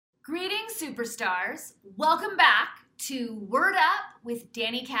Greetings, superstars. Welcome back to Word Up with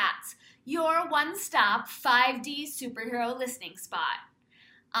Danny Katz, your one-stop 5D superhero listening spot.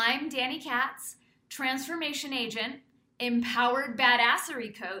 I'm Danny Katz, transformation agent, empowered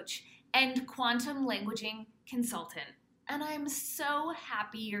badassery coach, and quantum languaging consultant. And I'm so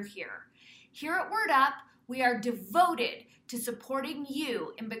happy you're here. Here at Word Up, we are devoted to supporting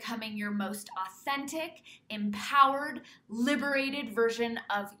you in becoming your most authentic, empowered, liberated version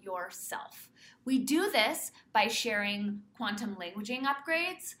of yourself. We do this by sharing quantum languaging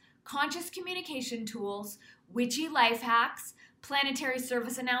upgrades, conscious communication tools, witchy life hacks, planetary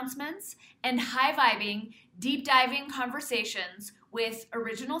service announcements, and high-vibing, deep-diving conversations with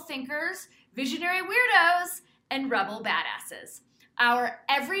original thinkers, visionary weirdos, and rebel badasses. Our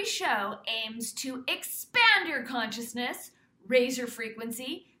every show aims to expand your consciousness, raise your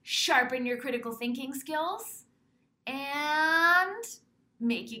frequency, sharpen your critical thinking skills, and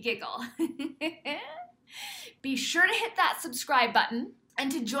make you giggle. Be sure to hit that subscribe button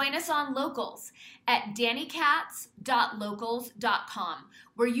and to join us on Locals at dannykatz.locals.com,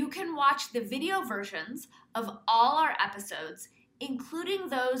 where you can watch the video versions of all our episodes, including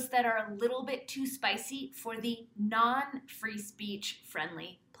those that are a little bit too spicy for the non-free speech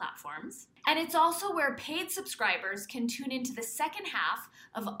friendly platforms. And it's also where paid subscribers can tune into the second half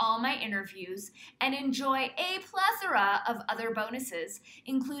of all my interviews and enjoy a plethora of other bonuses,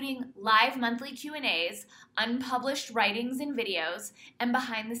 including live monthly Q&As, unpublished writings and videos, and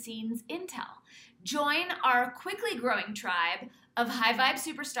behind-the-scenes intel. Join our quickly growing tribe of high-vibe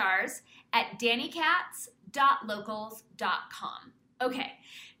superstars at dannykatz.locals.com. Okay,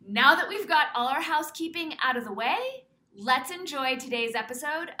 now that we've got all our housekeeping out of the way, let's enjoy today's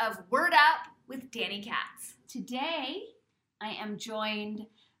episode of Word Up with Danny Katz. Today, I am joined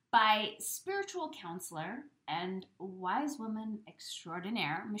by spiritual counselor and wise woman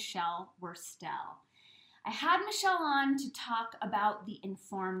extraordinaire, Michele Worstell. I had Michele on to talk about the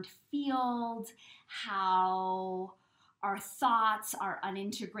informed field, how our thoughts, our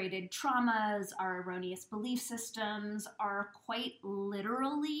unintegrated traumas, our erroneous belief systems are quite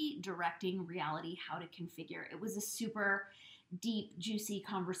literally directing reality how to configure. It was a super deep, juicy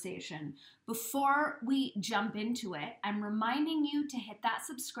conversation. Before we jump into it, I'm reminding you to hit that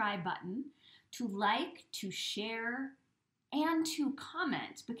subscribe button, to like, to share, and to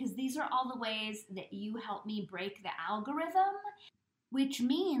comment, because these are all the ways that you help me break the algorithm, which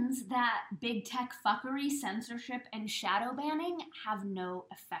means that big tech fuckery, censorship, and shadow banning have no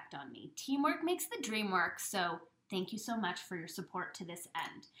effect on me. Teamwork makes the dream work, so thank you so much for your support to this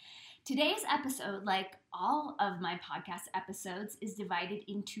end. Today's episode, like all of my podcast episodes, is divided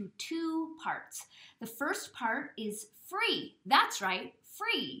into two parts. The first part is free. That's right,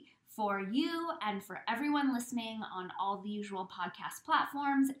 free. For you and for everyone listening on all the usual podcast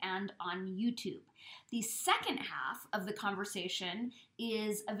platforms and on YouTube. The second half of the conversation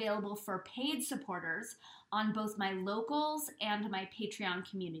is available for paid supporters on both my Locals and my Patreon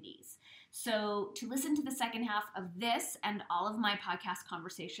communities. So to listen to the second half of this and all of my podcast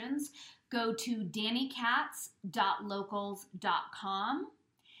conversations, go to dannykatz.locals.com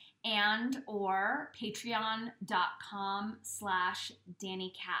and or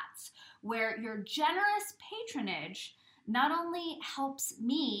patreon.com/DannyKatz, where your generous patronage not only helps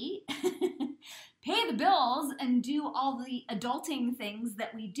me pay the bills and do all the adulting things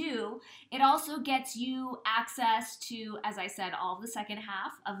that we do, it also gets you access to, as I said, all the second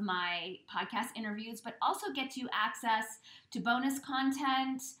half of my podcast interviews, but also gets you access to bonus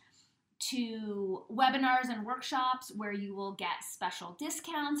content, to webinars and workshops where you will get special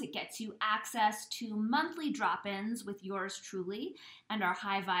discounts. It gets you access to monthly drop-ins with yours truly and our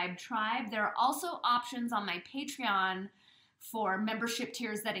high vibe tribe. There are also options on my Patreon for membership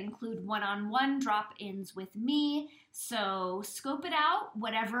tiers that include one-on-one drop-ins with me. So scope it out,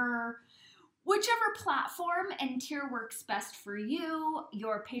 whichever platform and tier works best for you.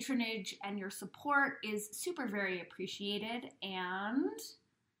 Your patronage and your support is super very appreciated, and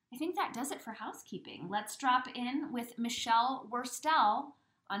I think that does it for housekeeping. Let's drop in with Michele Worstell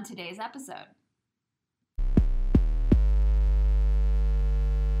on today's episode.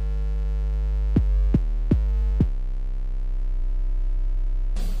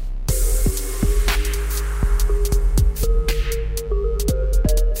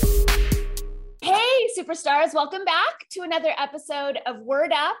 Hey, superstars, welcome back to another episode of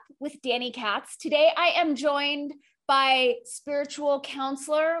Word Up with Danny Katz. Today I am joined by spiritual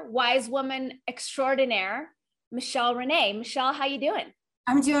counselor, wise woman extraordinaire, Michele Renee. Michele, how you doing?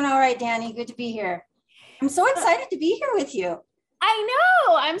 I'm doing all right, Danny. Good to be here. I'm so excited to be here with you. I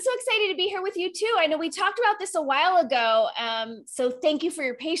know. I'm so excited to be here with you too. I know we talked about this a while ago. So thank you for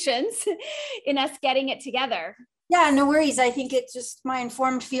your patience in us getting it together. Yeah, no worries. I think it's just my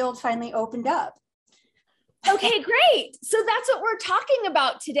informed field finally opened up. Okay, great. So that's what we're talking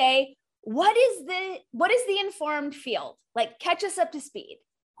about today. What is the informed field? Like, catch us up to speed.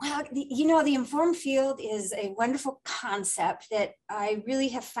 Well, the informed field is a wonderful concept that I really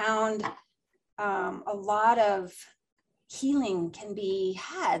have found a lot of healing can be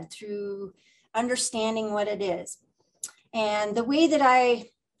had through understanding what it is. And the way that I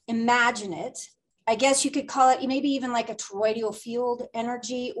imagine it, I guess you could call it maybe even like a toroidal field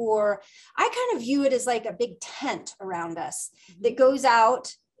energy, or I kind of view it as like a big tent around us that goes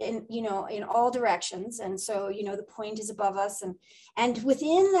out in all directions. And so, the point is above us, and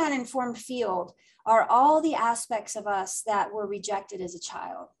within that informed field are all the aspects of us that were rejected as a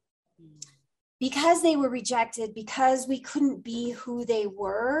child. Because they were rejected, because we couldn't be who they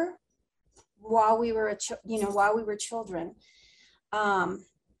were while we were children,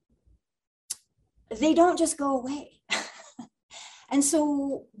 they don't just go away. And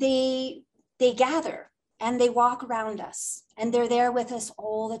so they gather and they walk around us, and they're there with us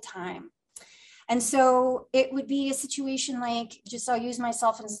all the time. And so it would be a situation like, I'll use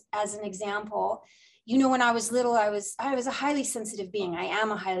myself as an example. When I was little, I was a highly sensitive being. I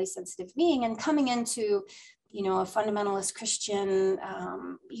am a highly sensitive being, and coming into a fundamentalist Christian,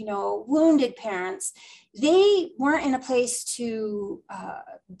 wounded parents, they weren't in a place to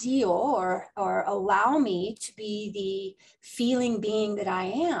deal or allow me to be the feeling being that I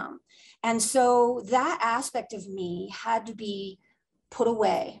am. And so that aspect of me had to be put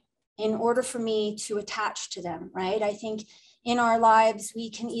away in order for me to attach to them, right? I think in our lives,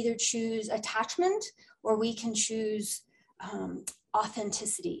 we can either choose attachment or we can choose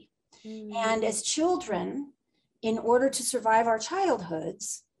authenticity. And as children, in order to survive our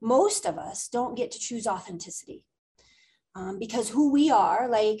childhoods, most of us don't get to choose authenticity, because who we are,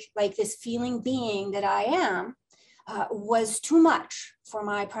 like this feeling being that I am, was too much for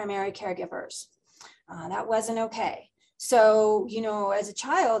my primary caregivers. That wasn't okay. So, as a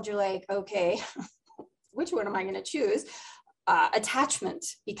child, you're like, okay, which one am I going to choose? Attachment,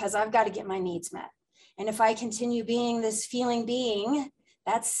 because I've got to get my needs met. And if I continue being this feeling being,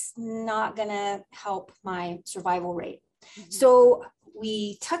 that's not going to help my survival rate. Mm-hmm. So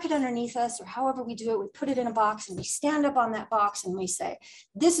we tuck it underneath us, or however we do it, we put it in a box, and we stand up on that box and we say,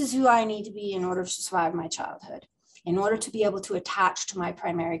 this is who I need to be in order to survive my childhood, in order to be able to attach to my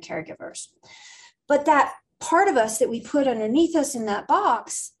primary caregivers. But that part of us that we put underneath us in that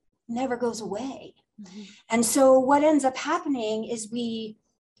box never goes away. Mm-hmm. And so what ends up happening is we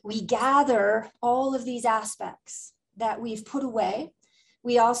gather all of these aspects that we've put away.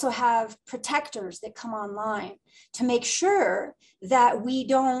 We also have protectors that come online to make sure that we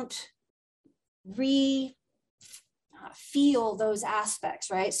don't feel those aspects,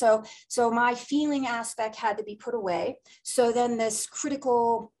 right? So my feeling aspect had to be put away. So then this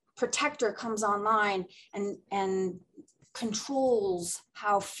critical protector comes online and controls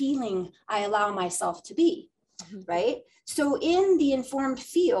how feeling I allow myself to be, mm-hmm. right? So in the informed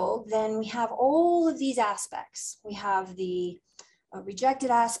field, then we have all of these aspects. We have the rejected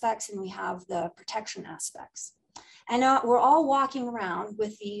aspects, and we have the protection aspects. And we're all walking around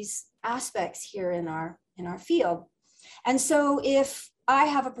with these aspects here in our field. And so if I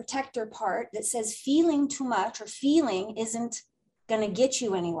have a protector part that says feeling too much or feeling isn't going to get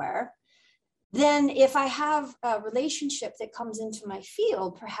you anywhere, then if I have a relationship that comes into my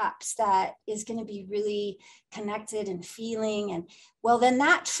field, perhaps that is going to be really connected and feeling, and well, then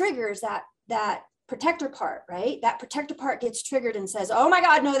that triggers that protector part, right? That protector part gets triggered and says, oh my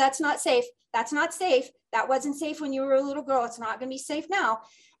God, no, that's not safe. That's not safe. That wasn't safe when you were a little girl. It's not going to be safe now.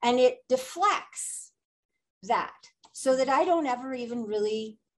 And it deflects that so that I don't ever even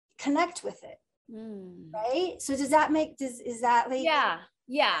really connect with it. Right? So does that make, is that like? Yeah.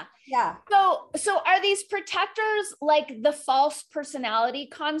 Yeah. So are these protectors like the false personality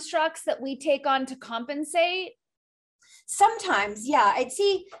constructs that we take on to compensate? Sometimes, yeah. I'd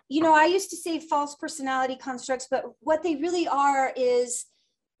see, I used to say false personality constructs, but what they really are is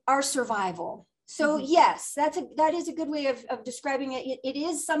our survival. So mm-hmm. Yes, that is a good way of describing it. It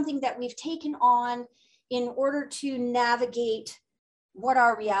is something that we've taken on in order to navigate what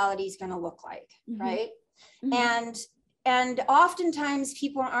our reality is going to look like, mm-hmm. right? Mm-hmm. And oftentimes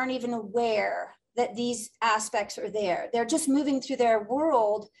people aren't even aware that these aspects are there. They're just moving through their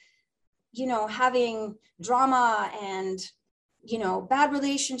world, having drama and, bad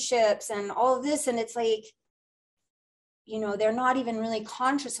relationships and all of this. And it's like, they're not even really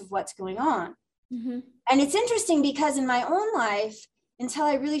conscious of what's going on. Mm-hmm. And it's interesting because in my own life, until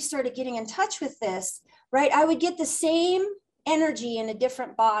I really started getting in touch with this, right, I would get the same energy in a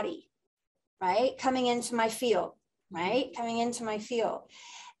different body, right, coming into my field, right, coming into my field.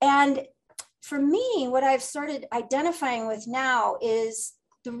 And for me, what I've started identifying with now is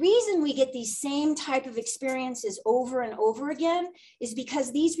the reason we get these same type of experiences over and over again is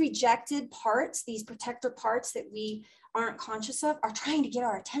because these rejected parts, these protector parts that we aren't conscious of, are trying to get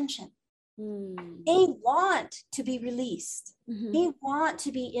our attention. They want to be released. Mm-hmm. They want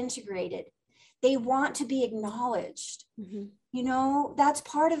to be integrated. They want to be acknowledged. Mm-hmm. You know, that's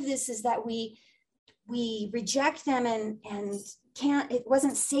part of this, is that we reject them and can't, it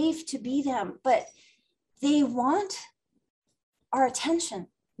wasn't safe to be them, but they want our attention.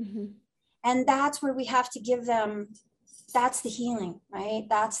 Mm-hmm. And that's where we have to give them, that's the healing, right?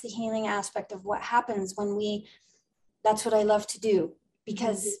 That's the healing aspect of what happens when we, that's what I love to do.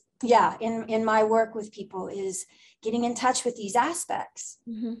 Because yeah, in my work with people is getting in touch with these aspects,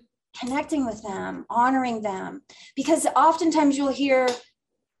 Mm-hmm. connecting with them, honoring them. Because oftentimes you'll hear,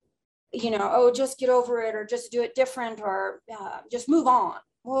 you know, oh, just get over it, or just do it different, or just move on.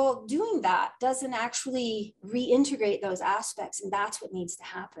 Well, doing that doesn't actually reintegrate those aspects, and that's what needs to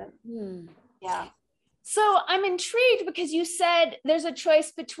happen. Yeah. So I'm intrigued because you said there's a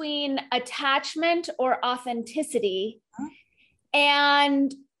choice between attachment or authenticity. Huh?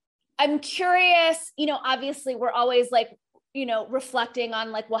 And I'm curious, you know, obviously we're always like, you know, reflecting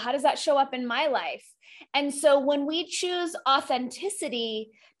on like, well, how does that show up in my life? And so when we choose authenticity,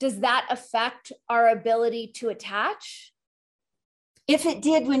 does that affect our ability to attach? If it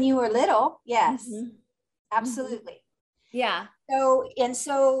did when you were little, yes, Mm-hmm. absolutely. Yeah.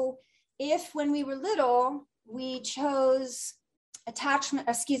 So if when we were little, we chose attachment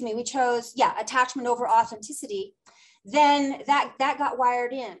over authenticity, then that got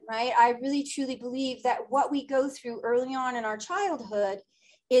wired in, right? I really truly believe that what we go through early on in our childhood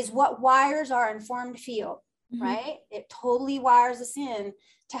is what wires our informed field, right? It totally wires us in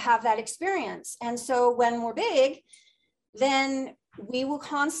to have that experience. And so when we're big, then we will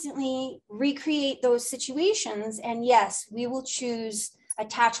constantly recreate those situations. And yes, we will choose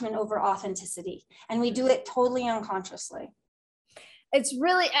attachment over authenticity. And we do it totally unconsciously. It's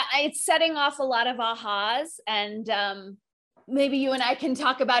really, it's setting off a lot of ahas, and maybe you and I can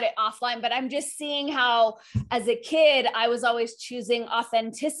talk about it offline, but I'm just seeing how as a kid, I was always choosing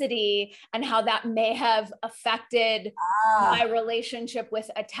authenticity and how that may have affected my relationship with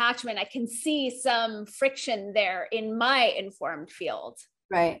attachment. I can see some friction there in my informed field.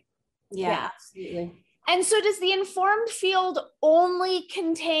 Right. Yeah, absolutely. And so does the informed field only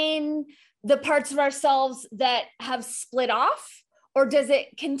contain the parts of ourselves that have split off, or does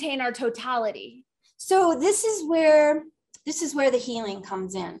it contain our totality? So this is where the healing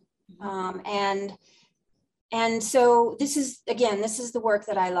comes in. And so this is the work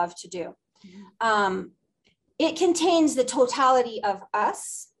that I love to do. It contains the totality of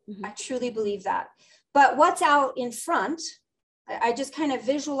us. I truly believe that. But what's out in front, I just kind of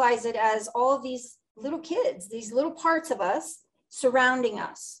visualize it as all of these little kids, these little parts of us surrounding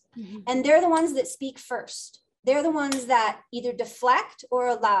us. And they're the ones that speak first. They're the ones that either deflect or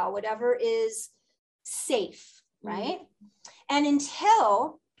allow whatever is safe, right? And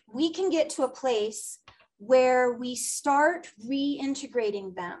until we can get to a place where we start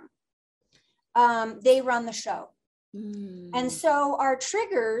reintegrating them, they run the show. And so our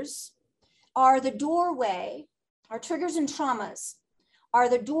triggers are the doorway, our triggers and traumas are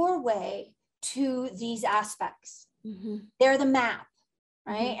the doorway to these aspects. They're the map,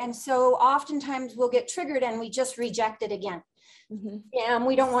 right? And so oftentimes we'll get triggered and we just reject it again. And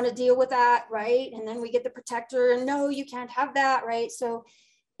we don't want to deal with that, right? And then we get the protector, and no, you can't have that, right? So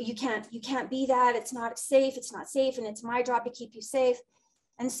you can't be that. It's not safe, and it's my job to keep you safe.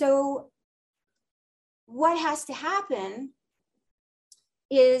 And so what has to happen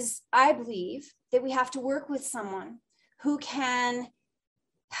is, I believe, that we have to work with someone who can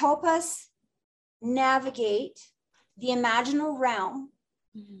help us navigate the imaginal realm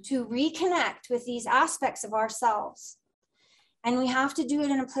to reconnect with these aspects of ourselves. And we have to do it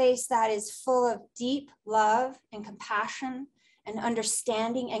in a place that is full of deep love and compassion and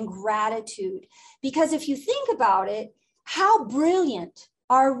understanding and gratitude. Because if you think about it, how brilliant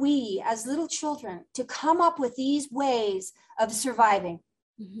are we as little children to come up with these ways of surviving,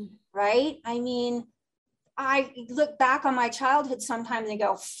 right? I mean, I look back on my childhood sometimes and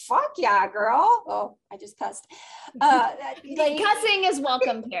go, fuck yeah, girl. Oh, I just cussed. Cussing is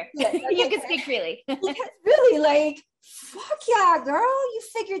welcome here. You can speak freely. Because really, like, fuck yeah, girl. You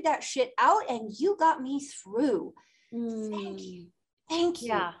figured that shit out and you got me through. Thank you. Thank you.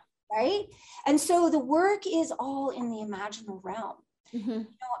 Yeah. right? And so the work is all in the imaginal realm.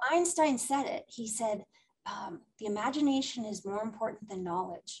 Einstein said it. He said, the imagination is more important than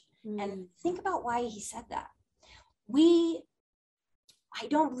knowledge. And think about why he said that. I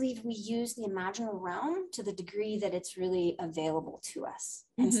don't believe we use the imaginal realm to the degree that it's really available to us.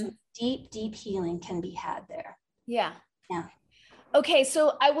 And some deep, deep healing can be had there. Yeah. Yeah. Okay.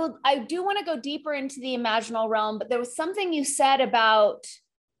 So I do want to go deeper into the imaginal realm, but there was something you said about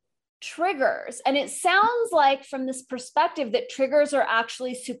triggers. And it sounds like from this perspective that triggers are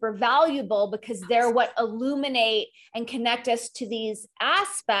actually super valuable because they're what illuminate and connect us to these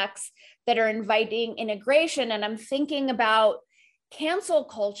aspects that are inviting integration. And I'm thinking about cancel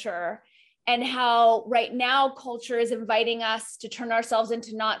culture and how right now culture is inviting us to turn ourselves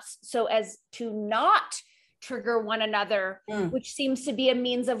into knots so as to not trigger one another, which seems to be a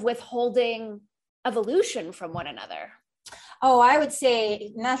means of withholding evolution from one another. Oh, I would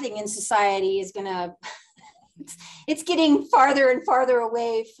say nothing in society is gonna, it's getting farther and farther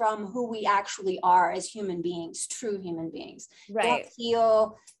away from who we actually are as human beings, true human beings. Right. Don't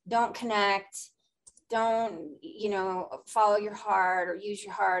heal, don't connect, don't, follow your heart or use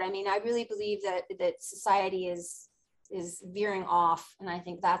your heart. I mean, I really believe that society is veering off. And I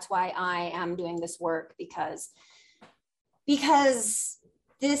think that's why I am doing this work, because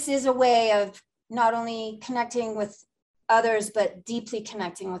this is a way of not only connecting with others, but deeply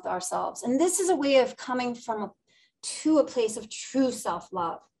connecting with ourselves. And this is a way of coming to a place of true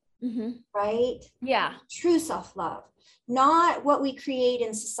self-love, right? Yeah. True self-love. Not what we create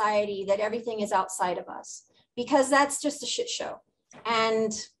in society, that everything is outside of us, because that's just a shit show.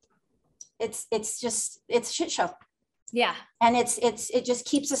 And it's a shit show. Yeah. And it just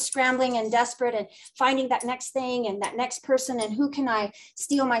keeps us scrambling and desperate and finding that next thing and that next person, and who can I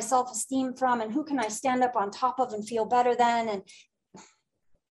steal my self-esteem from, and who can I stand up on top of and feel better than? And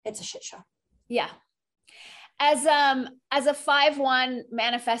it's a shit show. Yeah. As a 5/1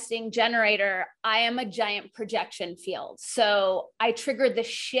 manifesting generator, I am a giant projection field. So I trigger the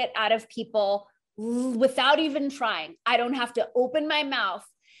shit out of people without even trying. I don't have to open my mouth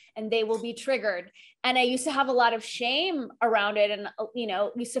and they will be triggered. And I used to have a lot of shame around it and,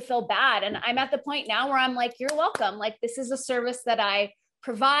 used to feel bad. And I'm at the point now where I'm like, you're welcome. Like, this is a service that I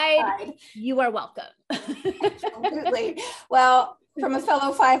provide. You are welcome. Absolutely. Well, from a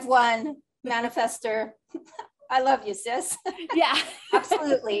fellow 5/1 manifester, I love you, sis. Yeah.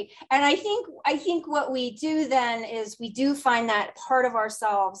 Absolutely. And I think what we do then is we do find that part of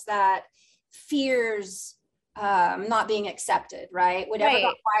ourselves that fears not being accepted, right? Whatever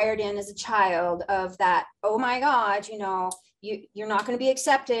got wired in as a child of that, oh my God, you're not going to be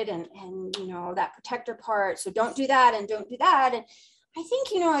accepted, and that protector part. So don't do that and don't do that. And I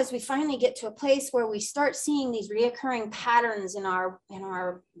think, as we finally get to a place where we start seeing these reoccurring patterns in our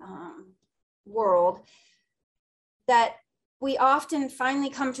world, that we often finally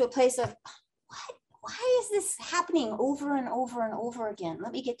come to a place of, why is this happening over and over and over again?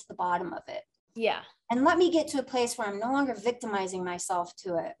 Let me get to the bottom of it. Yeah. And let me get to a place where I'm no longer victimizing myself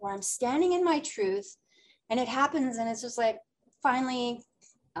to it, where I'm standing in my truth, and it happens. And it's just like, finally,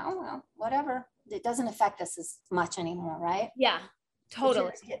 oh, well, whatever. It doesn't affect us as much anymore, right? Yeah,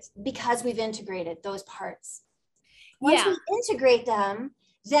 totally. Because we've integrated those parts. Once we integrate them,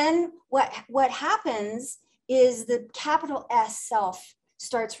 then what happens is the capital S self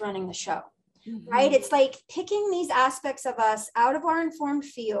starts running the show, right? It's like picking these aspects of us out of our informed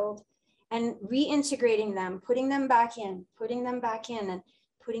field and reintegrating them, putting them back in, putting them back in, and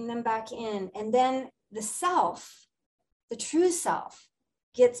putting them back in. And then the self, the true self,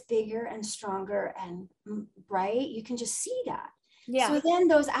 gets bigger and stronger, and right? You can just see that. Yeah. So then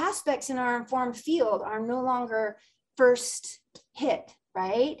those aspects in our informed field are no longer first hit,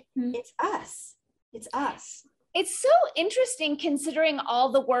 right? It's us. It's us. It's so interesting considering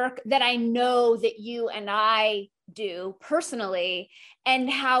all the work that I know that you and I do personally, and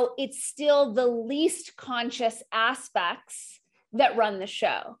how it's still the least conscious aspects that run the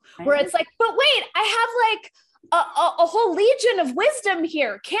show, where it's like, but wait, I have like a whole legion of wisdom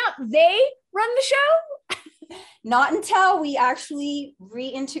here. Can't they run the show? Not until we actually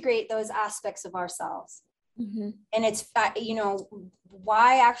reintegrate those aspects of ourselves. And it's,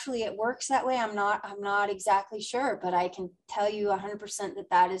 why actually it works that way. I'm not exactly sure, but I can tell you 100%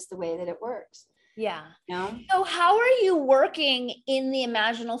 that is the way that it works. Yeah. No? So how are you working in the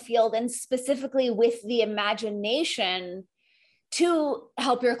imaginal field, and specifically with the imagination, to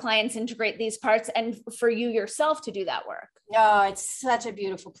help your clients integrate these parts and for you yourself to do that work? Oh, it's such a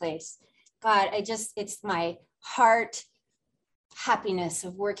beautiful place. God, it's my heart happiness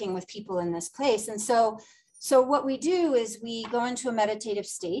of working with people in this place. And so what we do is we go into a meditative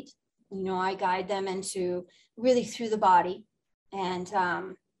state, I guide them into really through the body. And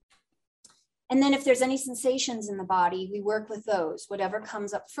then if there's any sensations in the body, we work with those, whatever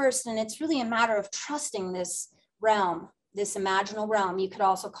comes up first. And it's really a matter of trusting this realm, this imaginal realm. You could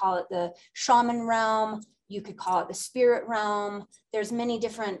also call it the shaman realm. You could call it the spirit realm. There's many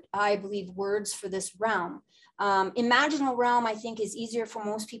different, I believe, words for this realm. Imaginal realm, I think, is easier for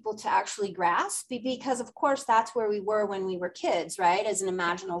most people to actually grasp because, of course, that's where we were when we were kids, right? As an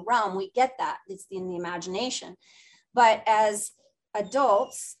imaginal realm, we get that. It's in the imagination. But as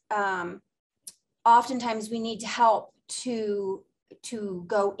adults, oftentimes we need to help to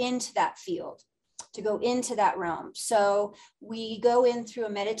go into that field, to go into that realm. So we go in through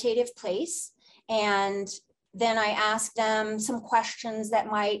a meditative place, and then I ask them some questions that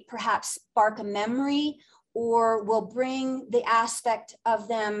might perhaps spark a memory or will bring the aspect of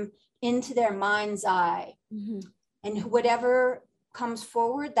them into their mind's eye. Mm-hmm. And whatever comes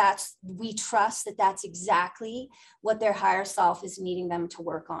forward, we trust that that's exactly what their higher self is needing them to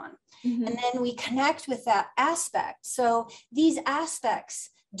work on. Mm-hmm. And then we connect with that aspect. So these aspects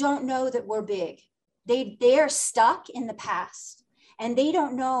don't know that we're big. They are stuck in the past and they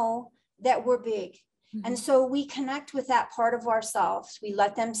don't know that we're big. Mm-hmm. And so we connect with that part of ourselves. We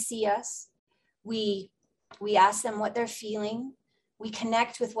let them see us. We ask them what they're feeling. We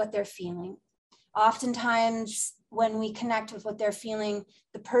connect with what they're feeling. Oftentimes, when we connect with what they're feeling,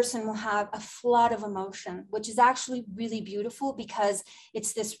 the person will have a flood of emotion, which is actually really beautiful because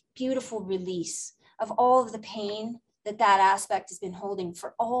it's this beautiful release of all of the pain that aspect has been holding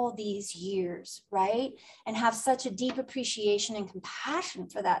for all these years, right? And have such a deep appreciation and compassion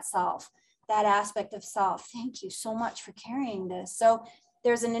for that self, that aspect of self. Thank you so much for carrying this. So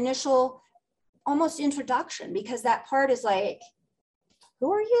there's an initial almost introduction because that part is like,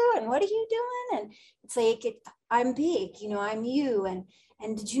 who are you and what are you doing? And it's like, I'm big, I'm you.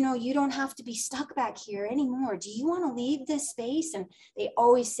 And did you know you don't have to be stuck back here anymore? Do you want to leave this space? And they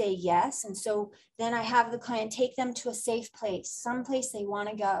always say yes. And so then I have the client take them to a safe place, someplace they want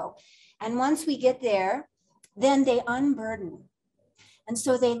to go. And once we get there, then they unburden. And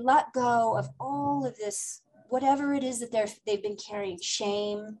so they let go of all of this, whatever it is that they've been carrying,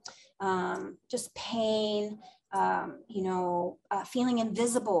 shame, just pain, feeling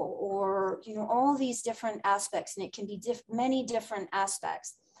invisible, or, all these different aspects. And it can be many different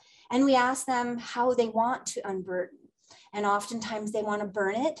aspects. And we ask them how they want to unburden. And oftentimes they want to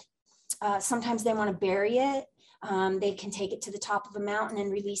burn it. Sometimes they want to bury it. They can take it to the top of a mountain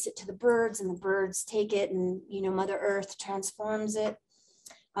and release it to the birds, and the birds take it, and, Mother Earth transforms it.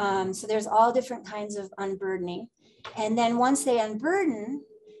 So there's all different kinds of unburdening. And then once they unburden,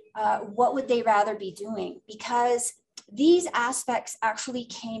 what would they rather be doing? Because these aspects actually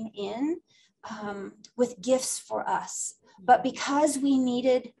came in with gifts for us. But because we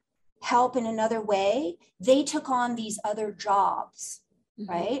needed help in another way, they took on these other jobs,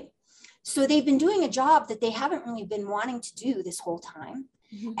 mm-hmm. right? So they've been doing a job that they haven't really been wanting to do this whole time.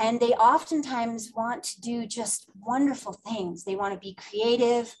 Mm-hmm. And they oftentimes want to do just wonderful things. They want to be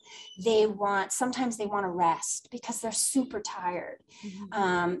creative. Sometimes they want to rest because they're super tired.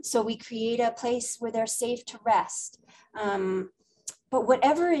 Mm-hmm. So we create a place where they're safe to rest. But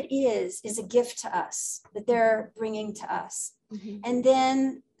whatever it is a gift to us that they're bringing to us. Mm-hmm. And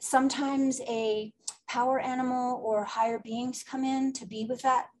then sometimes a power animal or higher beings come in to be with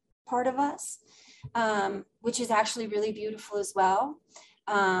that part of us, which is actually really beautiful as well.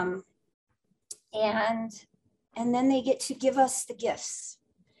 And then they get to give us the gifts,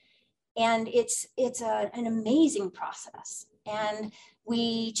 and it's an amazing process. And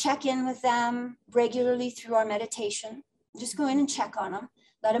we check in with them regularly through our meditation. Just go in and check on them,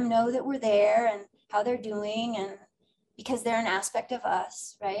 let them know that we're there and how they're doing, and because they're an aspect of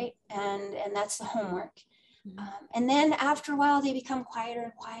us, right? And that's the homework. Mm-hmm. And then after a while, they become quieter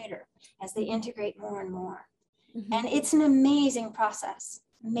and quieter as they integrate more and more. Mm-hmm. And it's an amazing process,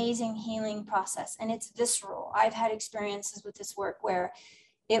 amazing healing process. And it's visceral. I've had experiences with this work where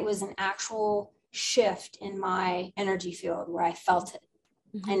it was an actual shift in my energy field where I felt it.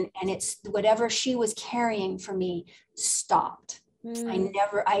 Mm-hmm. And it's whatever she was carrying for me stopped. Mm.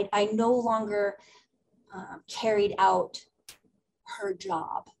 I no longer carried out her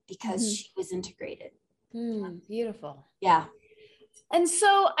job because mm-hmm. she was integrated. Beautiful. Yeah. And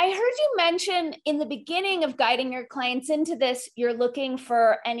so I heard you mention in the beginning of guiding your clients into this, you're looking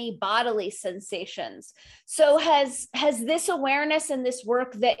for any bodily sensations. So has this awareness and this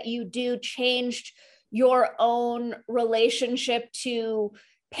work that you do changed your own relationship to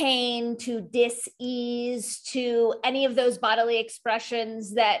pain, to dis-ease, to any of those bodily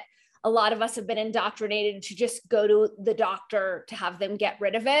expressions that a lot of us have been indoctrinated to just go to the doctor to have them get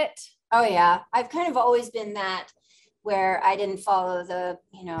rid of it? Oh yeah. I've kind of always been that where I didn't follow the,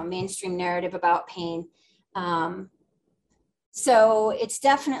 mainstream narrative about pain. Um, so it's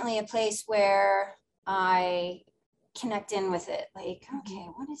definitely a place where I connect in with it. Like, okay,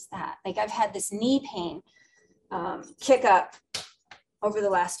 what is that? Like I've had this knee pain kick up over the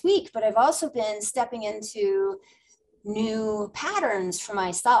last week, but I've also been stepping into new patterns for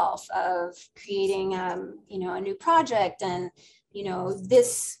myself of creating, a new project and,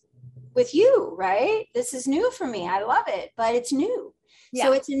 this with you, right? This is new for me. I love it, but it's new. Yeah.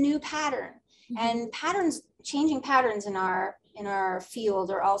 So it's a new pattern. And changing patterns in our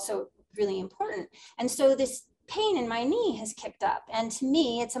field are also really important. And so this pain in my knee has kicked up. And to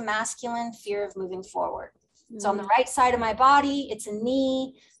me, it's a masculine fear of moving forward. So on the right side of my body, it's a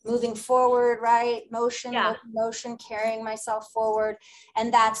knee moving forward, right? Motion, motion, carrying myself forward.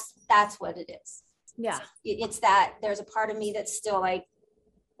 And that's what it is. Yeah. So it's that there's a part of me that's still like,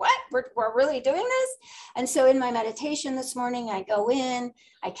 what? We're really doing this? And so in my meditation this morning, I go in,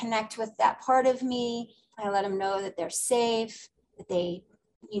 I connect with that part of me. I let them know that they're safe, that they,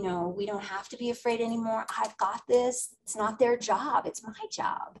 we don't have to be afraid anymore. I've got this. It's not their job. It's my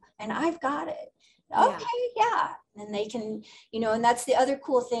job. And I've got it. Okay, yeah. And they can, and that's the other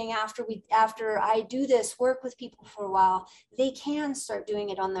cool thing after I do this work with people for a while, they can start doing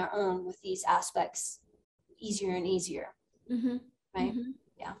it on their own with these aspects easier and easier. Mm-hmm. Right? Mm-hmm.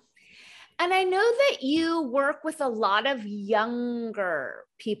 Yeah. And I know that you work with a lot of younger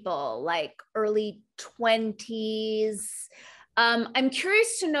people, like early 20s. I'm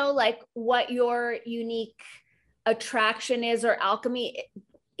curious to know like what your unique attraction is or alchemy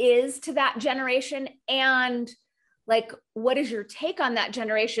is to that generation, and like what is your take on that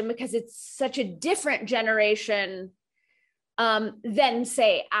generation, because it's such a different generation than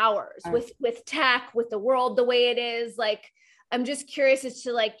say ours, with tech, with the world the way it is. Like I'm just curious as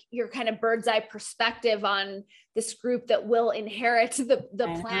to like your kind of bird's eye perspective on this group that will inherit the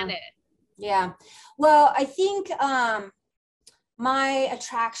planet. Yeah. Well, I think my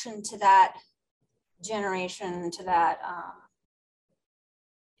attraction to that generation, to that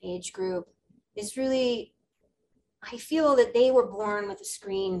age group is really, I feel that they were born with a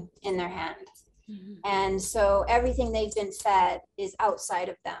screen in their hand. Mm-hmm. And so everything they've been fed is outside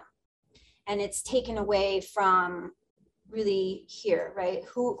of them. And it's taken away from really here, right?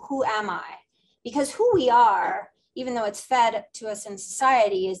 Who am I? Because who we are, even though it's fed to us in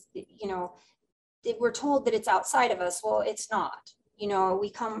society, is, we're told that it's outside of us. Well, it's not.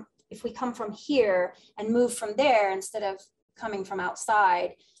 If we come from here and move from there instead of coming from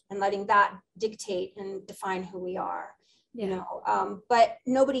outside and letting that dictate and define who we are, but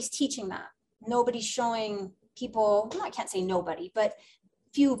nobody's teaching that. Nobody's showing people, well, I can't say nobody, but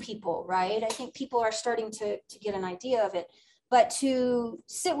few people, right? I think people are starting to get an idea of it, but to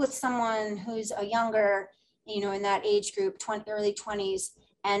sit with someone who's a younger, in that age group, early 20s,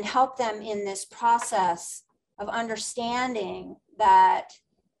 and help them in this process of understanding that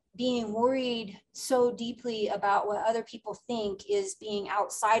being worried so deeply about what other people think is being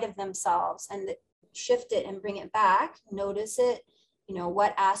outside of themselves, and that shift it and bring it back, notice it,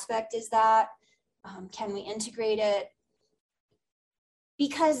 what aspect is that? Can we integrate it?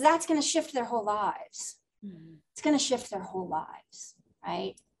 Because that's going to shift their whole lives. Mm-hmm. It's going to shift their whole lives,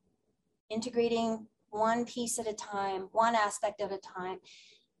 right? Integrating one piece at a time, one aspect at a time,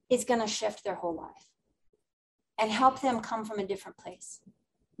 is going to shift their whole life and help them come from a different place.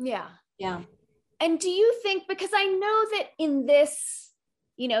 Yeah. Yeah. And do you think, because I know that in this,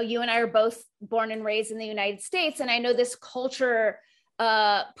 you and I are both born and raised in the United States, and I know this culture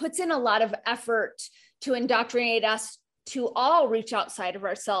puts in a lot of effort to indoctrinate us to all reach outside of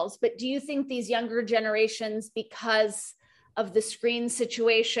ourselves. But do you think these younger generations, because of the screen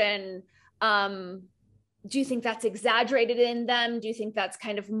situation, do you think that's exaggerated in them? Do you think that's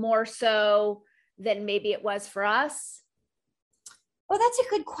kind of more so than maybe it was for us? Well, that's a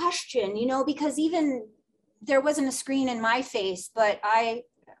good question, because even there wasn't a screen in my face, but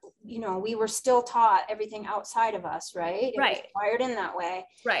we were still taught everything outside of us, right? Right. It was wired in that way.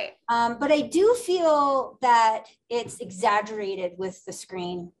 Right. But I do feel that it's exaggerated with the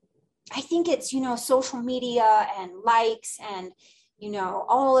screen. I think it's, social media and likes and,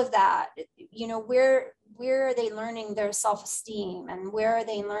 all of that, where are they learning their self-esteem, and where are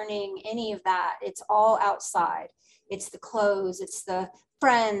they learning any of that? It's all outside. It's the clothes, it's the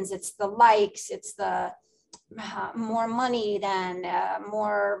friends, it's the likes, it's the more money than,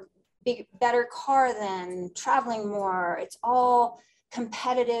 better car than, traveling more. It's all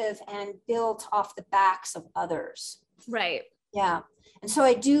competitive and built off the backs of others. Right. Yeah. And so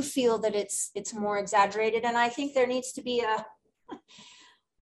I do feel that it's more exaggerated. And I think there needs to be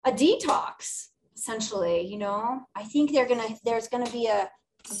a detox, essentially. You know, I think there's gonna be a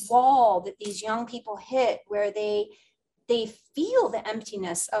wall that these young people hit where they feel the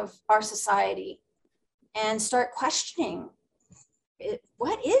emptiness of our society and start questioning,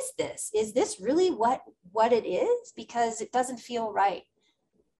 what is this? Is this really what it is? Because it doesn't feel right.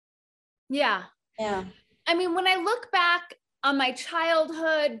 Yeah. Yeah. I mean, when I look back on my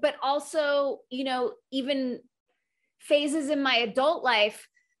childhood, but also, you know, even phases in my adult life,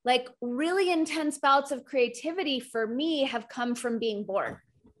 like really intense bouts of creativity for me have come from being bored.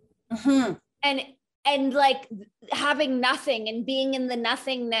 Mm-hmm. And like having nothing and being in the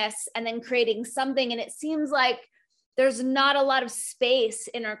nothingness and then creating something. And it seems like there's not a lot of space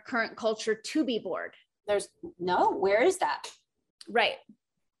in our current culture to be bored. Where is that? Right.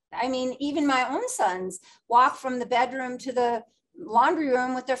 I mean, even my own sons walk from the bedroom to the laundry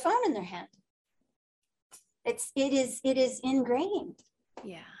room with their phone in their hand. It is ingrained.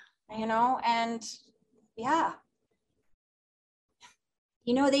 Yeah. You know, and yeah.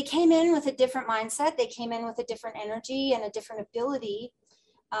 You know, they came in with a different mindset. They came in with a different energy and a different ability.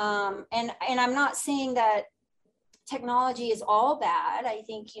 And I'm not saying that technology is all bad. I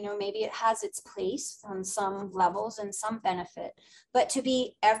think, you know, maybe it has its place on some levels and some benefit, but to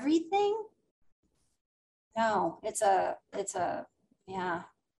be everything, no, it's a, yeah.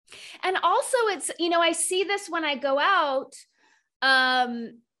 And also it's, you know, I see this when I go out,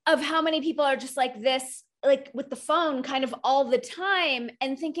 of how many people are just like this, like with the phone kind of all the time,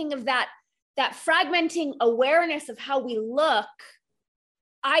 and thinking of that fragmenting awareness of how we look.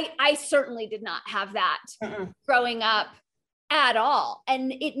 I certainly did not have that growing up at all.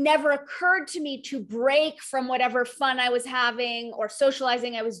 And it never occurred to me to break from whatever fun I was having or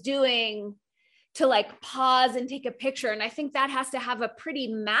socializing I was doing to like pause and take a picture. And I think that has to have a pretty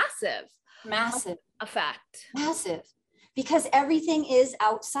massive effect. Massive. Because everything is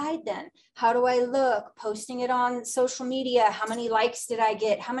outside then. How do I look? Posting it on social media. How many likes did I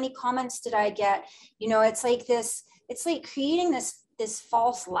get? How many comments did I get? You know, it's like this, it's like creating this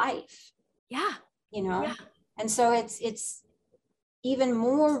false life. Yeah. You know? Yeah. And so it's even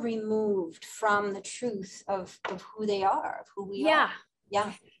more removed from the truth of who they are, of who we are.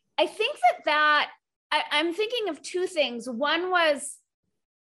 Yeah. I think I'm thinking of two things. One was,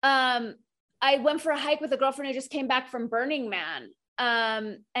 I went for a hike with a girlfriend who just came back from Burning Man.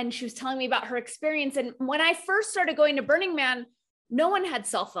 And she was telling me about her experience. And when I first started going to Burning Man, no one had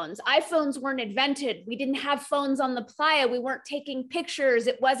cell phones. iPhones weren't invented. We didn't have phones on the playa. We weren't taking pictures.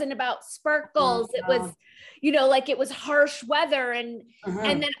 It wasn't about sparkles. It was, you know, like it was harsh weather. And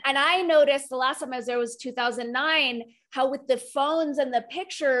then I noticed the last time I was there was 2009, how with the phones and the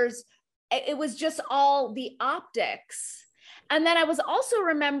pictures, it was just all the optics. And then I was also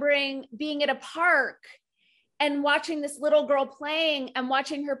remembering being at a park and watching this little girl playing and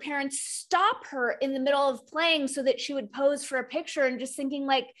watching her parents stop her in the middle of playing so that she would pose for a picture, and just thinking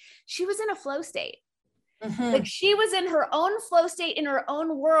like she was in a flow state. Like she was in her own flow state in her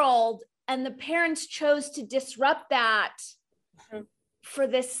own world, and the parents chose to disrupt that for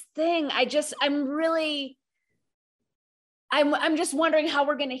this thing. I'm just wondering how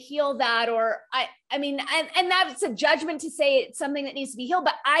we're going to heal that. Or I mean, and that's a judgment to say it's something that needs to be healed,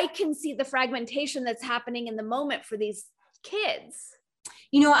 but I can see the fragmentation that's happening in the moment for these kids.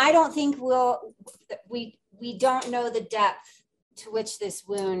 You know, I don't think we don't know the depth to which this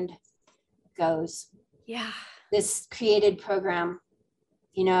wound goes. Yeah. This created program,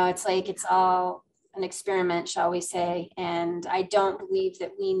 you know, it's like, it's all an experiment, shall we say. And I don't believe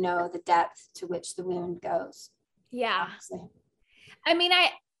that we know the depth to which the wound goes. Yeah. Honestly. I mean,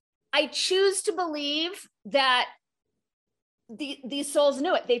 I choose to believe that these souls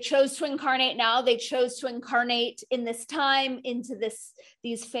knew it. They chose to incarnate now. They chose to incarnate in this time into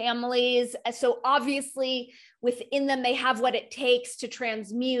these families. So obviously within them, they have what it takes to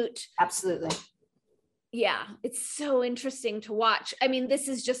transmute. Absolutely. Yeah. It's so interesting to watch. I mean, this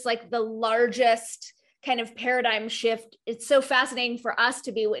is just like the largest kind of paradigm shift. It's so fascinating for us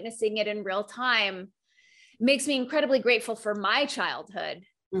to be witnessing it in real time. Makes me incredibly grateful for my childhood.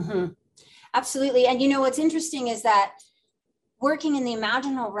 Absolutely. And you know, what's interesting is that working in the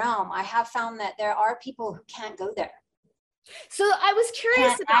imaginal realm, I have found that there are people who can't go there. So I was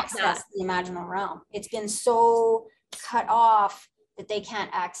curious about access the imaginal realm. It's been so cut off that they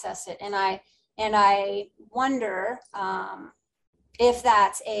can't access it. And I wonder if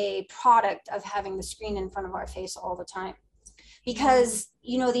that's a product of having the screen in front of our face all the time. Because,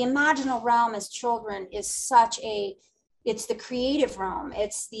 you know, the imaginal realm as children is it's the creative realm.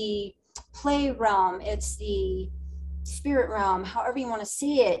 It's the play realm. It's the spirit realm, however you want to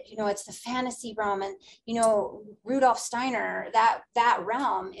see it, it's the fantasy realm. And, Rudolf Steiner, that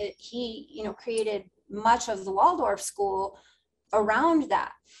realm, he created much of the Waldorf school around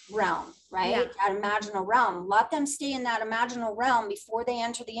that realm, right? Yeah. That imaginal realm. Let them stay in that imaginal realm before they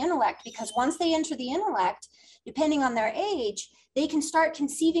enter the intellect, because once they enter the intellect, depending on their age, they can start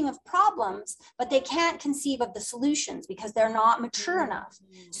conceiving of problems, but they can't conceive of the solutions because they're not mature enough.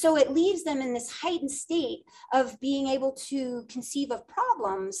 So it leaves them in this heightened state of being able to conceive of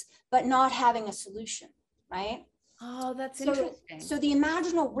problems, but not having a solution, right? Oh, that's interesting. So the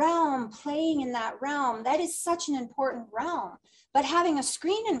imaginal realm, playing in that realm, that is such an important realm. But having a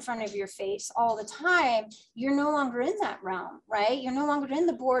screen in front of your face all the time, you're no longer in that realm, right? You're no longer in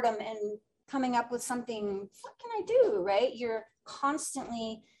the boredom and coming up with something, what can I do, right? You're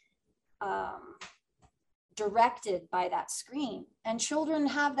constantly directed by that screen. And children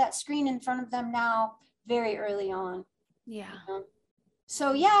have that screen in front of them now very early on. Yeah.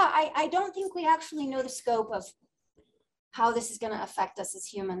 So yeah, I don't think we actually know the scope of how this is going to affect us as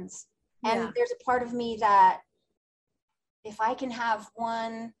humans. And there's a part of me that if I can have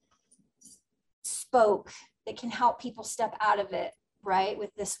one spoke that can help people step out of it, right,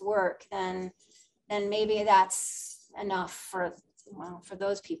 with this work, then maybe that's enough for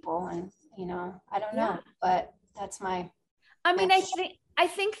those people. And I don't know, but that's my I mean, I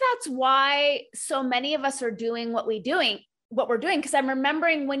think that's why so many of us are doing what we're doing, because I'm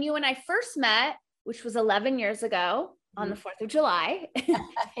remembering when you and I first met, which was 11 years ago on the 4th of July,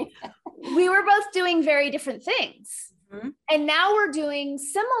 we were both doing very different things. And now we're doing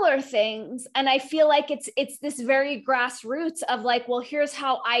similar things. And I feel like it's this very grassroots of like, well, here's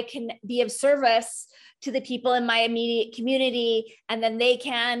how I can be of service to the people in my immediate community. And then they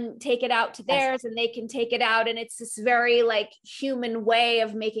can take it out to theirs and they can take it out. And it's this very like human way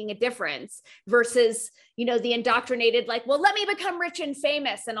of making a difference versus, the indoctrinated, like, well, let me become rich and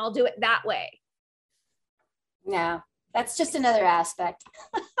famous and I'll do it that way. Yeah. That's just another aspect.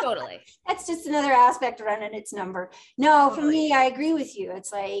 Totally. That's just another aspect running its number. No, for me, I agree with you.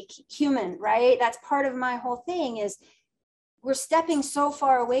 It's like human, right? That's part of my whole thing is we're stepping so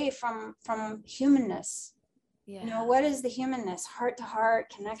far away from humanness. Yeah. What is the humanness? Heart to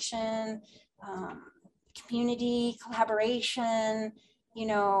heart connection, community, collaboration,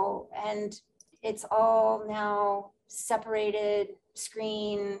 and it's all now separated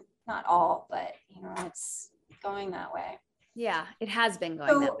screen, not all, but, it's going that way. Yeah, it has been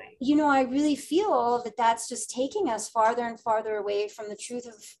going that way. I really feel that that's just taking us farther and farther away from the truth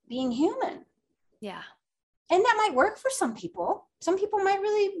of being human. Yeah. And that might work for some people. Some people might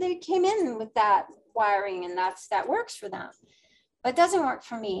they came in with that wiring and that works for them, but it doesn't work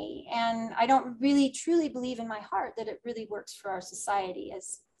for me. And I don't really truly believe in my heart that it really works for our society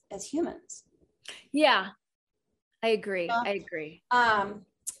as humans. Yeah, I agree.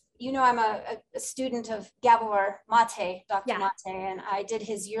 I'm a student of Gabor Mate, Dr. Mate, and I did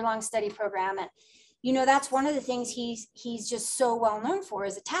his year-long study program. And, that's one of the things he's just so well known for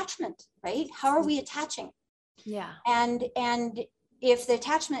is attachment, right? How are we attaching? Yeah. And if the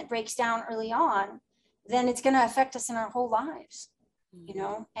attachment breaks down early on, then it's going to affect us in our whole lives,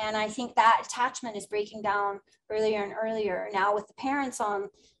 and I think that attachment is breaking down earlier and earlier now with the parents on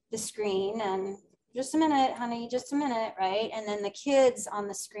the screen and just a minute, honey, just a minute, right? And then the kids on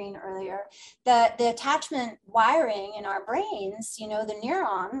the screen earlier. The attachment wiring in our brains, the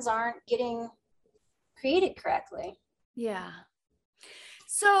neurons aren't getting created correctly. Yeah.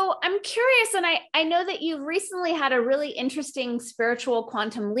 So I'm curious, and I know that you recently had a really interesting spiritual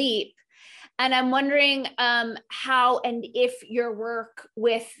quantum leap. And I'm wondering how and if your work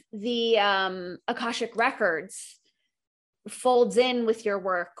with the Akashic Records folds in with your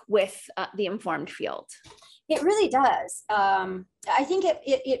work with the informed field. It really does. I think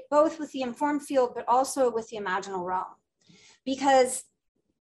it both with the informed field, but also with the imaginal realm, because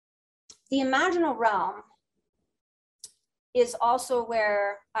the imaginal realm is also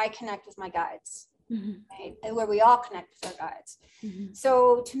where I connect with my guides, right? And where we all connect with our guides.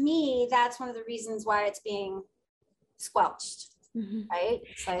 So to me, that's one of the reasons why it's being squelched. Right.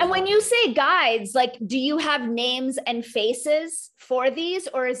 And when you say guides, like, do you have names and faces for these,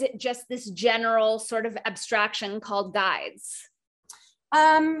 or is it just this general sort of abstraction called guides?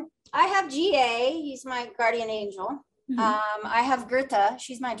 I have GA, he's my guardian angel. I have Goethe,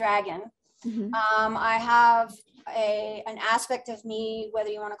 she's my dragon. I have an aspect of me, whether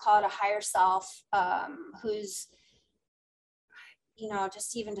you want to call it a higher self, who's,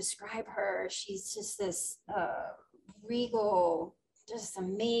 just to even describe her, she's just this regal, just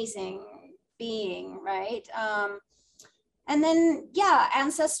amazing being, right? And then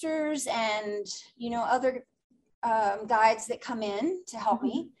ancestors and other guides that come in to help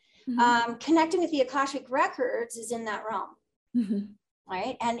me. Connecting with the Akashic records is in that realm,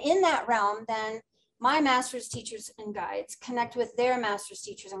 right? And in that realm, then my masters, teachers, and guides connect with their masters,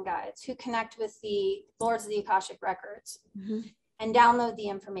 teachers, and guides who connect with the lords of the Akashic records and download the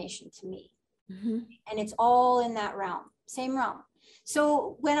information to me. And it's all in that realm, same realm.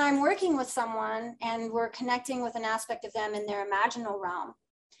 So when I'm working with someone and we're connecting with an aspect of them in their imaginal realm,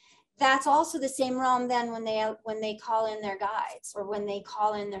 that's also the same realm then when they call in their guides or when they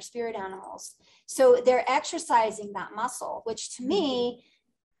call in their spirit animals. So they're exercising that muscle, which to me,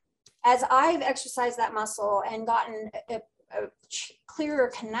 as I've exercised that muscle and gotten a clearer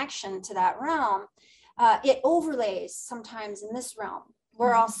connection to that realm, it overlays sometimes in this realm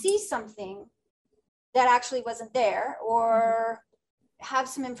where I'll see something that actually wasn't there or have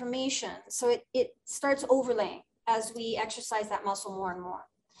some information. So it starts overlaying as we exercise that muscle more and more.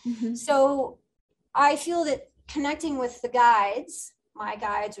 So I feel that connecting with the guides, my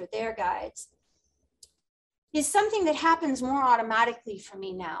guides or their guides, is something that happens more automatically for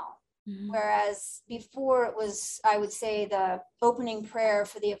me now. Whereas before it was, I would say, the opening prayer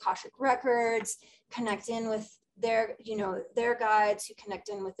for the Akashic records, connect in with their, their guides who connect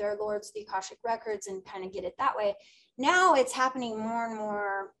in with their lords of the Akashic records and kind of get it that way. Now it's happening more and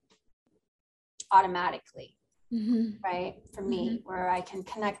more automatically, right? For me, where I can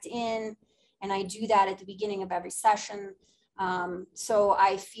connect in, and I do that at the beginning of every session. So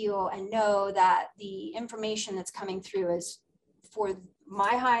I feel and know that the information that's coming through is for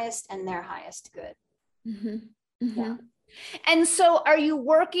my highest and their highest good. Yeah. And so are you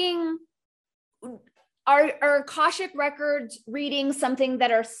working, are Akashic records readings something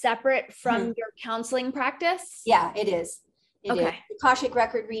that are separate from your counseling practice? Yeah, it is. It Okay. is. Akashic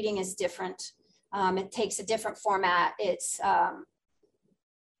record reading is different. It takes a different format. It's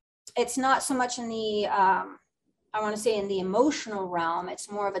not so much in the, I want to say in the emotional realm.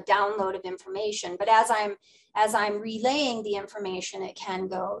 It's more of a download of information. But as I'm relaying the information, it can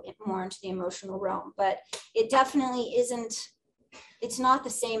go more into the emotional realm. But it definitely isn't. It's not the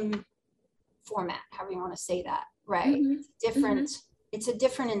same format, however you want to say that, right? It's different. It's a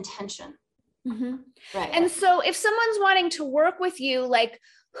different intention, right? And so if someone's wanting to work with you, like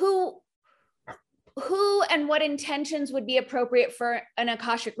who and what intentions would be appropriate for an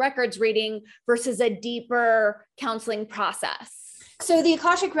Akashic records reading versus a deeper counseling process? So the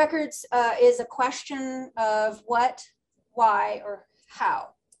Akashic records is a question of what, why, or how.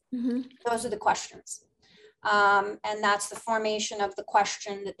 Those are the questions. And that's the formation of the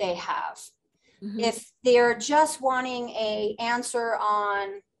question that they have. If they're just wanting an answer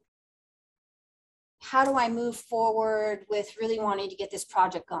on how do I move forward with really wanting to get this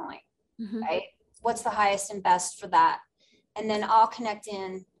project going, right? What's the highest and best for that? And then I'll connect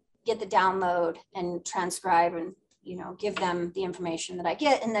in, get the download and transcribe and, give them the information that I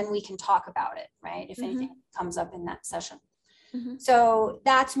get. And then we can talk about it, right? If anything comes up in that session. So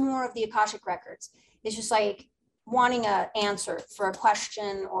that's more of the Akashic records. It's just like wanting an answer for a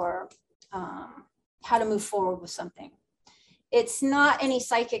question or how to move forward with something. It's not any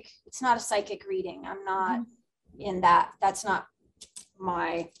psychic. It's not a psychic reading. I'm not in that. That's not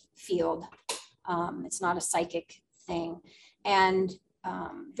my field. It's not a psychic thing. And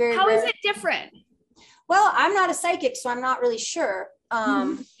How is it different? Well, I'm not a psychic, so I'm not really sure.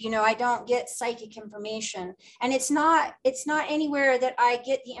 I don't get psychic information, and it's not anywhere that I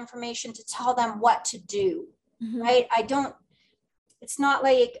get the information to tell them what to do, right? It's not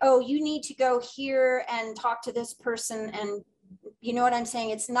like, oh, you need to go here and talk to this person, and you know what I'm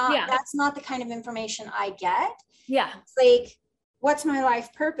saying? It's not, that's not the kind of information I get. Yeah. It's like, what's my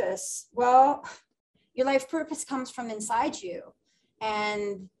life purpose? Well, your life purpose comes from inside you.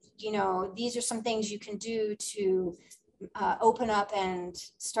 And, these are some things you can do to open up and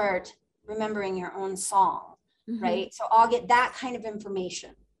start remembering your own song, right? So I'll get that kind of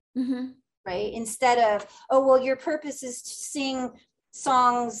information, right? Instead of, oh, well, your purpose is to sing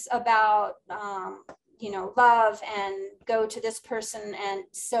songs about, love and go to this person. And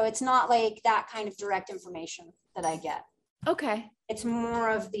so it's not like that kind of direct information that I get. Okay. It's more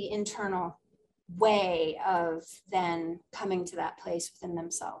of the internal way of then coming to that place within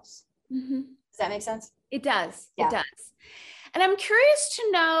themselves. Does that make sense? It does. Yeah. It does. And I'm curious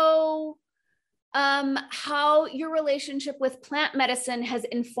to know how your relationship with plant medicine has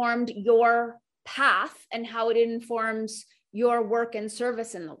informed your path and how it informs your work and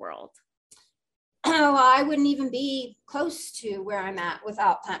service in the world. Well, I wouldn't even be close to where I'm at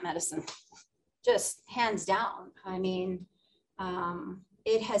without plant medicine, just hands down. I mean,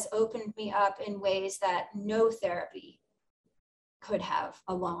 it has opened me up in ways that no therapy could have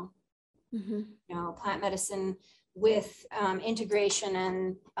alone. Mm-hmm. You know, plant medicine with integration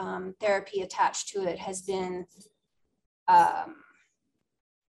and therapy attached to it has been,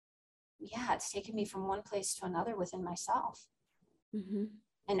 it's taken me from one place to another within myself, Mm-hmm.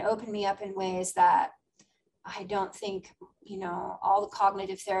 and opened me up in ways that I don't think, you know, all the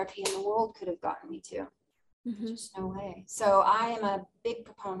cognitive therapy in the world could have gotten me to. Mm-hmm. Just no way. So I am a big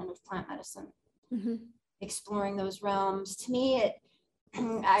proponent of plant medicine, Mm-hmm. exploring those realms. To me,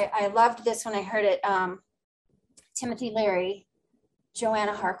 I loved this when I heard it. Timothy Leary,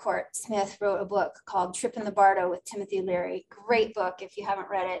 Joanna Harcourt Smith wrote a book called Trippin' the Bardo with Timothy Leary. Great book if you haven't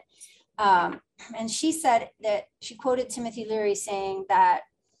read it. And she said that she quoted Timothy Leary saying that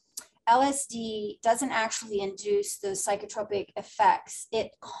LSD doesn't actually induce those psychotropic effects.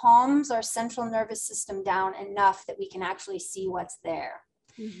 It calms our central nervous system down enough that we can actually see what's there.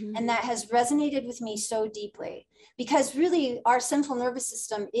 Mm-hmm. And that has resonated with me so deeply, because really our central nervous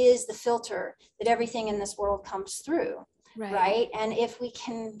system is the filter that everything in this world comes through. Right. And if we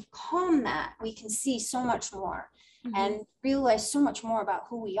can calm that, we can see so much more, mm-hmm. and realize so much more about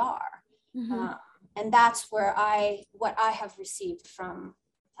who we are. Mm-hmm. And that's where what I have received from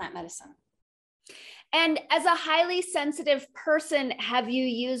plant medicine. And as a highly sensitive person, have you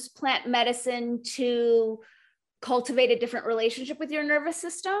used plant medicine to cultivate a different relationship with your nervous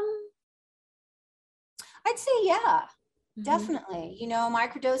system? I'd say, yeah, mm-hmm. definitely. You know,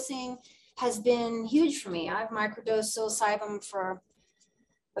 microdosing has been huge for me. I've microdosed psilocybin for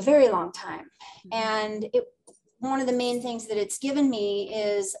a very long time. Mm-hmm. And one of the main things that it's given me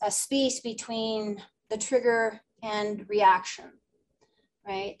is a space between the trigger and reaction,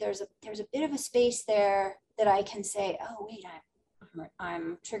 right? There's a bit of a space there that I can say, oh, wait,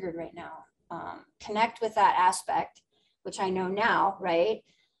 I'm triggered right now. Connect with that aspect, which I know now, right?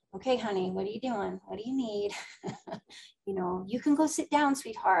 Okay, honey, what are you doing? What do you need? You know, you can go sit down,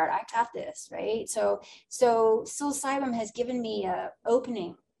 sweetheart. I got this, right? So psilocybin has given me a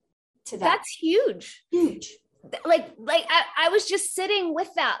opening to that. That's huge. Huge. Like I was just sitting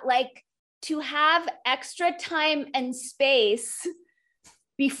with that, like, to have extra time and space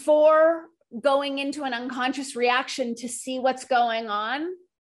before going into an unconscious reaction to see what's going on.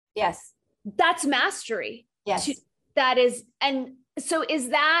 Yes. That's mastery. Yes. That is, and so is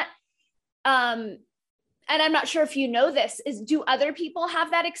that, and I'm not sure if you know this, do other people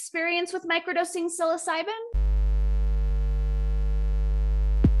have that experience with microdosing psilocybin?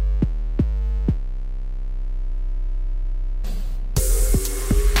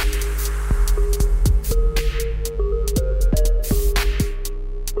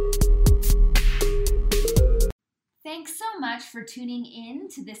 Thanks so much for tuning in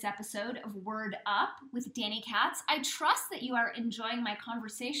to this episode of Word Up with Danny Katz. I trust that you are enjoying my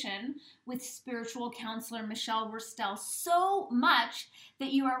conversation with spiritual counselor Michele Worstell so much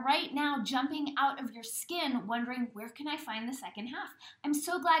that you are right now jumping out of your skin wondering, where can I find the second half? I'm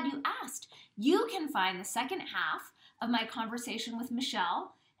so glad you asked. You can find the second half of my conversation with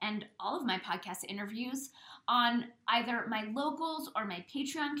Michele and all of my podcast interviews on either my locals or my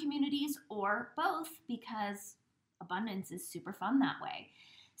Patreon communities, or both, because abundance is super fun that way.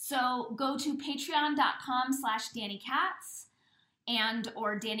 So go to patreon.com/DannyKatz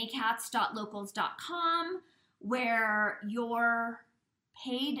or DannyKatz.locals.com, where your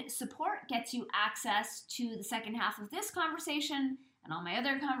paid support gets you access to the second half of this conversation and all my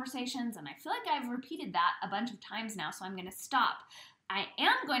other conversations. And I feel like I've repeated that a bunch of times now, so I'm going to stop. I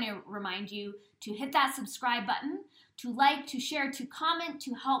am going to remind you to hit that subscribe button, to like, to share, to comment,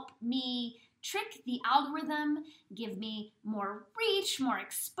 to help me trick the algorithm, give me more reach, more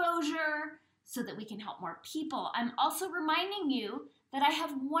exposure, so that we can help more people. I'm also reminding you that I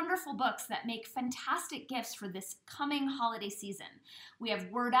have wonderful books that make fantastic gifts for this coming holiday season. We have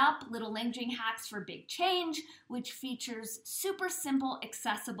Word Up, Little Languaging Hacks for Big Change, which features super simple,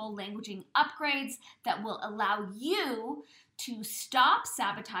 accessible languaging upgrades that will allow you to stop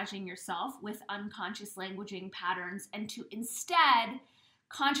sabotaging yourself with unconscious languaging patterns and to instead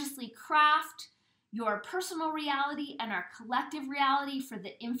consciously craft your personal reality and our collective reality for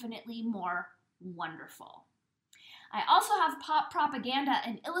the infinitely more wonderful. I also have Pop Propaganda,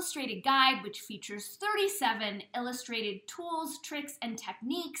 an illustrated guide which features 37 illustrated tools, tricks, and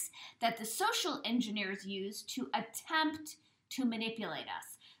techniques that the social engineers use to attempt to manipulate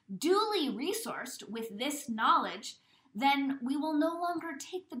us. Duly resourced with this knowledge, then we will no longer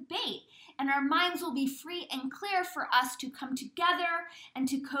take the bait, and our minds will be free and clear for us to come together and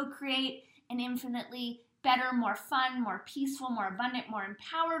to co-create an infinitely better, more fun, more peaceful, more abundant, more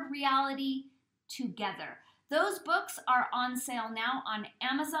empowered reality together. Those books are on sale now on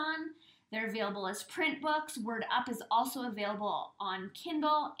Amazon. They're available as print books. Word Up is also available on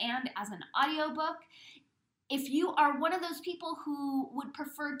Kindle and as an audiobook. If you are one of those people who would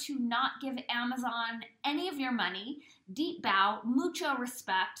prefer to not give Amazon any of your money, deep bow, mucho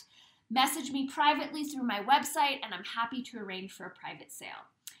respect, message me privately through my website and I'm happy to arrange for a private sale.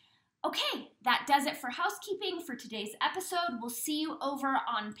 Okay, that does it for housekeeping for today's episode. We'll see you over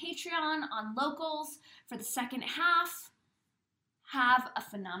on Patreon, on Locals for the second half. Have a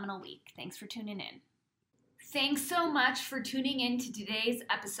phenomenal week. Thanks for tuning in. Thanks so much for tuning in to today's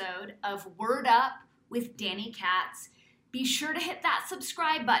episode of Word Up with Danny Katz. Be sure to hit that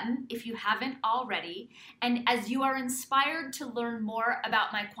subscribe button if you haven't already. And as you are inspired to learn more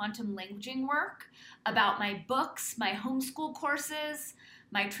about my quantum languaging work, about my books, my homeschool courses,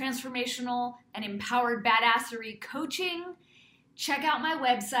 my transformational and empowered badassery coaching, check out my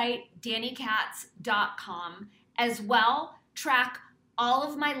website, dannykatz.com. As well, track all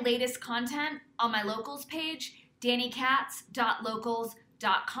of my latest content on my Locals page,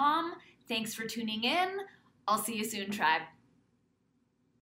 dannykatz.locals.com. Thanks for tuning in. I'll see you soon, tribe.